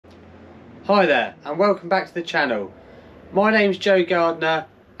Hi there and welcome back to the channel. My name's Joe Gardner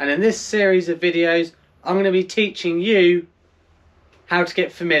and in this series of videos I'm going to be teaching you how to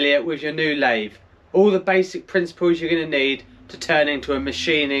get familiar with your new lathe. All the basic principles you're going to need to turn into a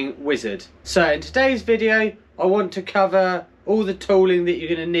machining wizard. So in today's video I want to cover all the tooling that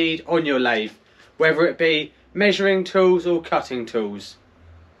you're going to need on your lathe, whether it be measuring tools or cutting tools.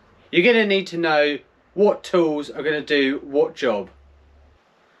 You're going to need to know what tools are going to do what job.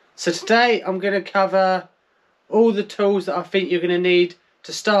 So today I'm going to cover all the tools that I think you're going to need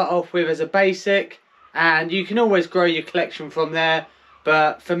to start off with as a basic, and you can always grow your collection from there,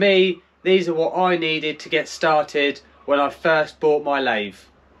 but for me these are what I needed to get started when I first bought my lathe.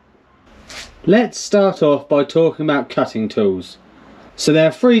 Let's start off by talking about cutting tools. So there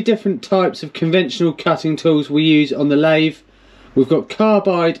are three different types of conventional cutting tools we use on the lathe. We've got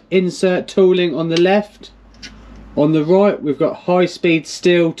carbide insert tooling on the left. On the right we've got high speed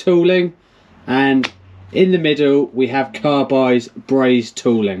steel tooling, and in the middle we have carbide brazed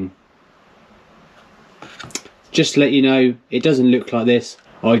tooling. Just to let you know, it doesn't look like this,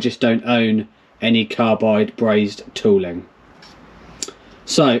 I just don't own any carbide brazed tooling.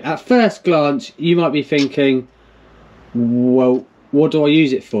 So at first glance you might be thinking, well, what do I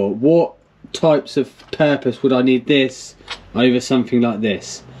use it for? What types of purpose would I need this over something like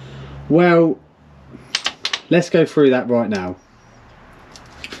this? Well, let's go through that right now.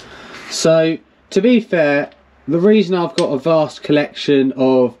 So to be fair, the reason I've got a vast collection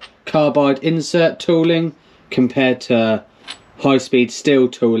of carbide insert tooling compared to high speed steel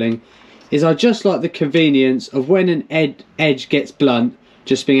tooling is I just like the convenience of when an edge gets blunt,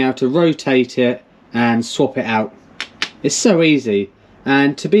 just being able to rotate it and swap it out. It's so easy,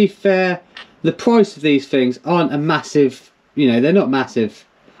 and to be fair, the price of these things aren't a massive, they're not massive.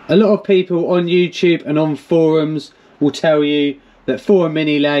 A lot of people on YouTube and on forums will tell you that for a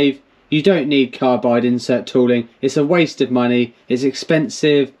mini lathe you don't need carbide insert tooling, it's a waste of money, it's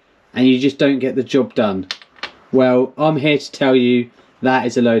expensive and you just don't get the job done. Well, I'm here to tell you that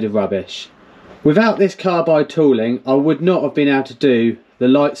is a load of rubbish. Without this carbide tooling I would not have been able to do the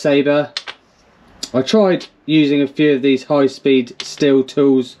lightsaber. I tried using a few of these high speed steel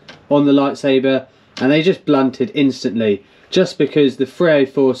tools on the lightsaber and they just blunted instantly, just because the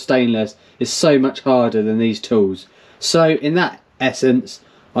 304 stainless is so much harder than these tools. So in that essence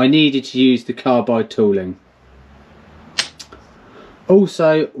I needed to use the carbide tooling.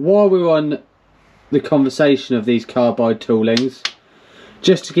 Also, while we're on the conversation of these carbide toolings,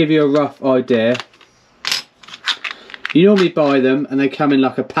 just to give you a rough idea, you normally buy them and they come in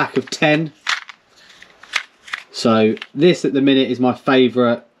like a pack of 10. So this at the minute is my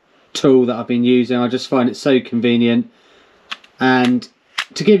favourite tool that I've been using. I just find it so convenient. And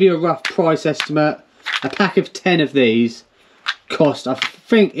to give you a rough price estimate, a pack of 10 of these cost, I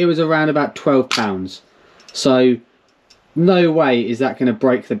think it was around about £12. So no way is that going to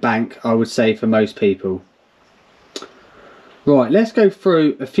break the bank, I would say, for most people. Right, let's go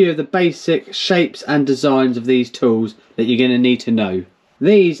through a few of the basic shapes and designs of these tools that you're going to need to know.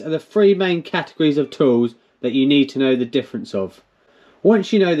 These are the three main categories of tools that you need to know the difference of.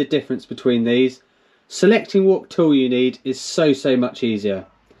 Once you know the difference between these, selecting what tool you need is so much easier.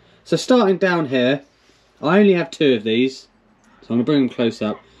 So starting down here, I only have two of these, so I'm going to bring them close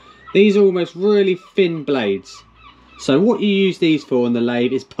up. These are almost really thin blades. So what you use these for on the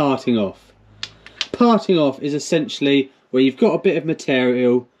lathe is parting off. Parting off is essentially where you've got a bit of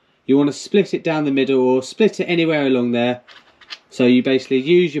material, you want to split it down the middle or split it anywhere along there. So you basically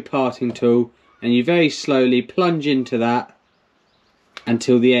use your parting tool and you very slowly plunge into that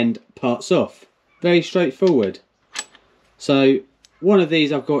until the end parts off. Very straightforward. So one of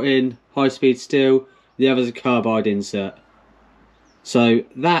these I've got in high speed steel, the other's a carbide insert. So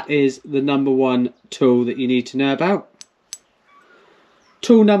that is the number one tool that you need to know about.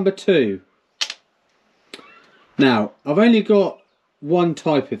 Tool number two. Now I've only got one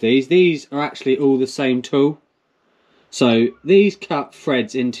type of these. These are actually all the same tool. So these cut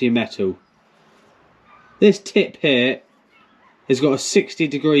threads into your metal. This tip here has got a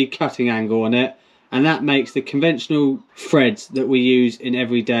 60-degree cutting angle on it, and that makes the conventional threads that we use in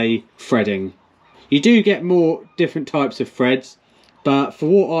everyday threading. You do get more different types of threads, but for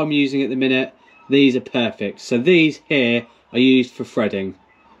what I'm using at the minute, these are perfect. So these here are used for threading.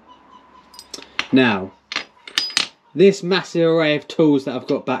 Now, this massive array of tools that I've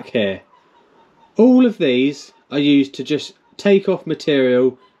got back here, all of these are used to just take off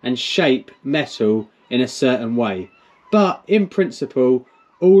material and shape metal in a certain way. But in principle,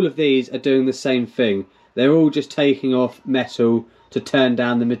 all of these are doing the same thing. They're all just taking off metal to turn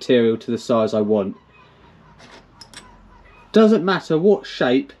down the material to the size I want. Doesn't matter what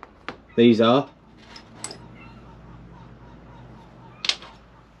shape these are.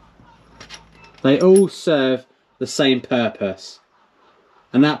 They all serve the same purpose,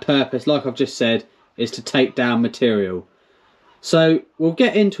 and that purpose, like I've just said, is to take down material. So we'll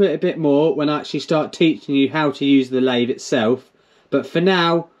get into it a bit more when I actually start teaching you how to use the lathe itself, but for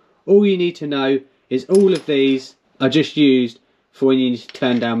now all you need to know is all of these are just used for when you need to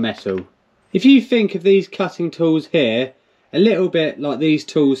turn down metal. If you think of these cutting tools here a little bit like these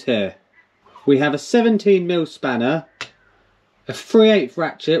tools here, we have a 17mm spanner, a 3/8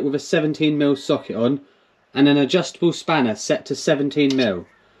 ratchet with a 17mm socket on, and an adjustable spanner set to 17mm.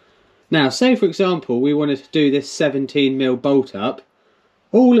 Now say for example we wanted to do this 17mm bolt up,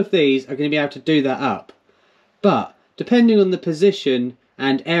 all of these are going to be able to do that up, but depending on the position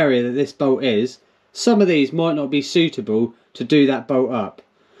and area that this bolt is, some of these might not be suitable to do that bolt up.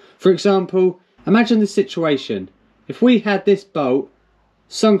 For example, imagine the situation, if we had this bolt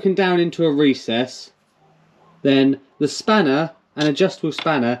sunken down into a recess, then the spanner, an adjustable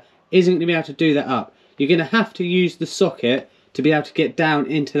spanner, isn't going to be able to do that up. You're going to have to use the socket to be able to get down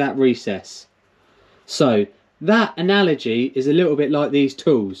into that recess. So that analogy is a little bit like these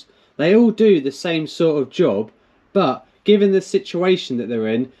tools. They all do the same sort of job, but given the situation that they're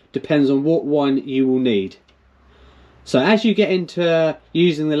in, depends on what one you will need. So as you get into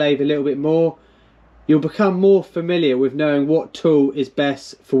using the lathe a little bit more, you'll become more familiar with knowing what tool is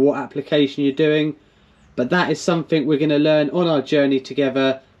best for what application you're doing, but that is something we're going to learn on our journey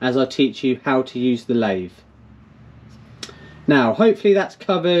together as I teach you how to use the lathe. Now hopefully that's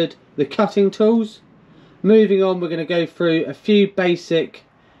covered the cutting tools. Moving on, we're going to go through a few basic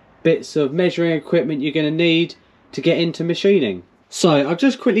bits of measuring equipment you're going to need to get into machining. So I've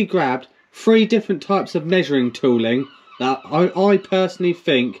just quickly grabbed 3 different types of measuring tooling that I personally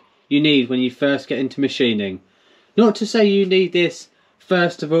think you need when you first get into machining. Not to say you need this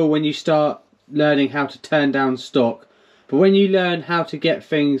first of all when you start learning how to turn down stock, but when you learn how to get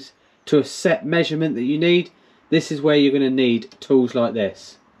things to a set measurement that you need, this is where you're going to need tools like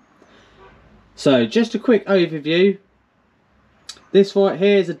this. So just a quick overview. This right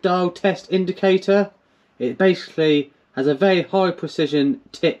here is a dial test indicator. It basically has a very high precision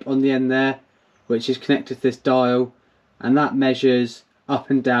tip on the end there, which is connected to this dial, and that measures up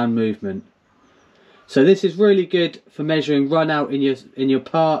and down movement. So this is really good for measuring run out in your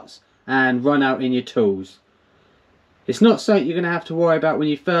parts and run out in your tools. It's not something you're going to have to worry about when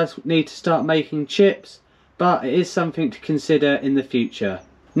you first need to start making chips, but it is something to consider in the future.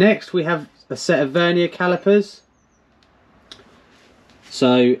 Next we have a set of Vernier calipers.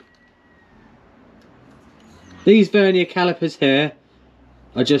 So these Vernier calipers here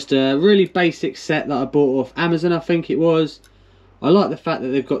are just a really basic set that I bought off Amazon, I think it was. I like the fact that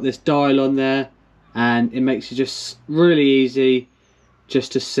they've got this dial on there, and it makes it just really easy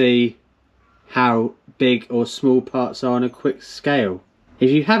just to see how big or small parts are on a quick scale.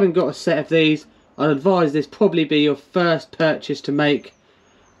 If you haven't got a set of these, I'd advise this probably be your first purchase to make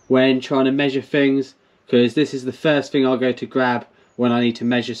when trying to measure things, because this is the first thing I'll go to grab when I need to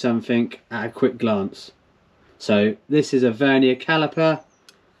measure something at a quick glance. So this is a Vernier Caliper,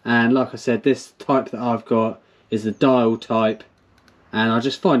 and like I said, this type that I've got is the dial type, and I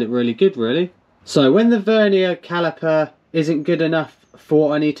just find it really good really. So when the Vernier Caliper isn't good enough for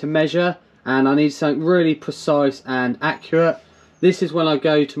what I need to measure, and I need something really precise and accurate, this is when I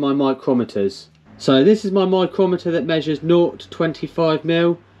go to my micrometers. So this is my micrometer that measures 0 to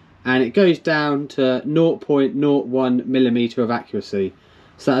 25mm, and it goes down to 0.01mm of accuracy.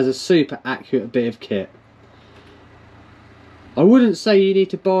 So that is a super accurate bit of kit. I wouldn't say you need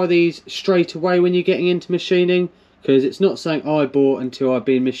to buy these straight away when you're getting into machining, because it's not something I bought until I've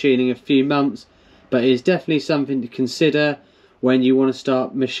been machining a few months, but it is definitely something to consider when you want to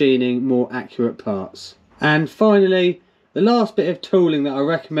start machining more accurate parts. And finally, the last bit of tooling that I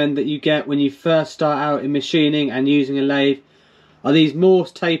recommend that you get when you first start out in machining and using a lathe are these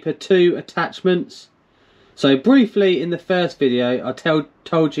Morse Taper 2 attachments. So briefly in the first video I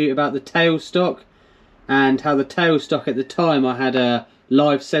told you about the tailstock, and how the tailstock at the time I had a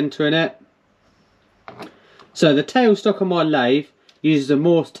live centre in it. So the tailstock on my lathe uses a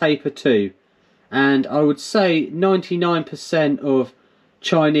Morse Taper 2, and I would say 99% of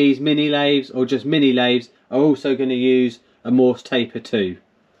Chinese mini lathes or just mini lathes are also going to use a Morse Taper 2.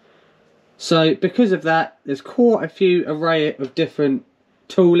 So because of that, there's quite a few array of different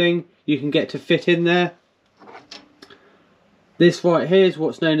tooling you can get to fit in there. This right here is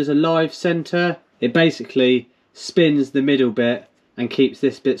what's known as a live centre. It basically spins the middle bit and keeps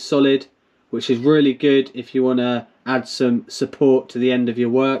this bit solid, which is really good if you want to add some support to the end of your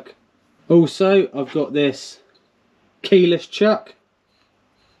work. Also, I've got this keyless chuck.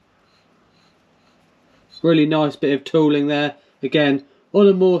 Really nice bit of tooling there. Again, on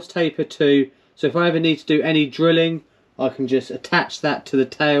a Morse taper too, so if I ever need to do any drilling, I can just attach that to the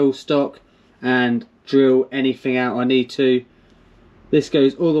tail stock and drill anything out I need to. This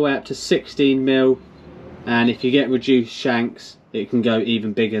goes all the way up to 16mm, and if you get reduced shanks, it can go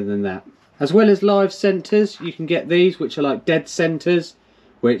even bigger than that. As well as live centres, you can get these, which are like dead centres,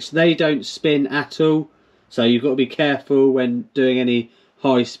 which they don't spin at all. So you've got to be careful when doing any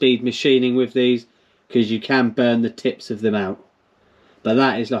high-speed machining with these, because you can burn the tips of them out. But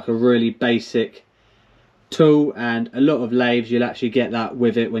that is like a really basic tool, and a lot of lathes you'll actually get that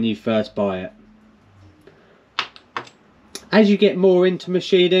with it when you first buy it. As you get more into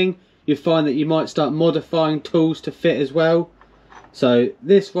machining, you find that you might start modifying tools to fit as well. So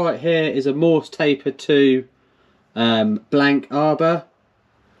this right here is a Morse taper 2 blank arbor,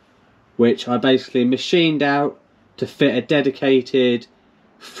 which I basically machined out to fit a dedicated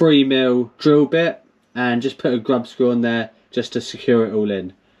 3mm drill bit, and just put a grub screw on there just to secure it all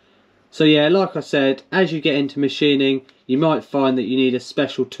in. So yeah, like I said, as you get into machining, you might find that you need a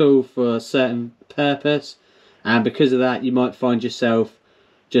special tool for a certain purpose, and because of that you might find yourself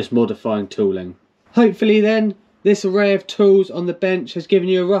just modifying tooling. Hopefully then, this array of tools on the bench has given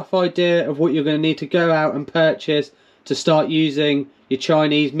you a rough idea of what you're going to need to go out and purchase to start using your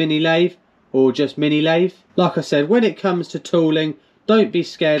Chinese mini lathe, or just mini lathe. Like I said, when it comes to tooling, don't be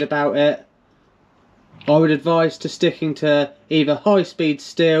scared about it. I would advise to sticking to either high-speed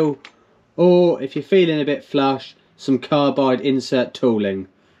steel, or if you're feeling a bit flush, some carbide insert tooling.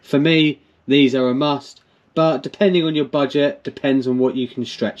 For me, these are a must, but depending on your budget, depends on what you can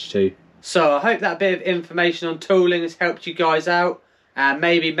stretch to. So I hope that bit of information on tooling has helped you guys out, and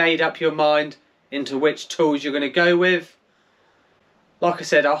maybe made up your mind into which tools you're going to go with. Like I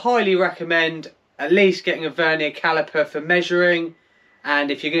said, I highly recommend at least getting a Vernier Caliper for measuring,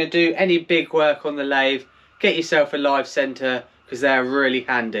 and if you're going to do any big work on the lathe, get yourself a live centre, because they're really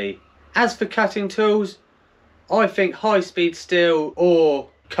handy. As for cutting tools, I think high-speed steel or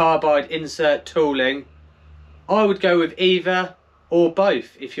carbide insert tooling, I would go with either or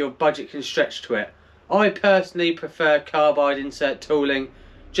both if your budget can stretch to it. I personally prefer carbide insert tooling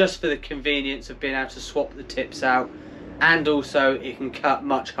just for the convenience of being able to swap the tips out, and also it can cut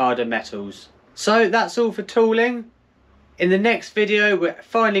much harder metals. So that's all for tooling. In the next video we're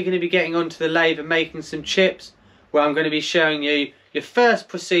finally going to be getting onto the lathe and making some chips, where I'm going to be showing you your first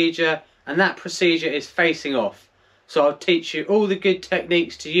procedure, and that procedure is facing off. So I'll teach you all the good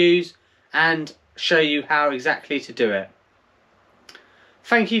techniques to use and show you how exactly to do it.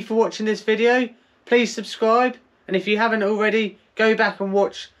 Thank you for watching this video. Please subscribe, and if you haven't already, go back and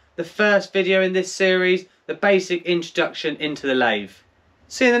watch the first video in this series, the basic introduction into the lathe.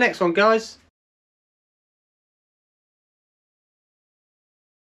 See you in the next one, guys.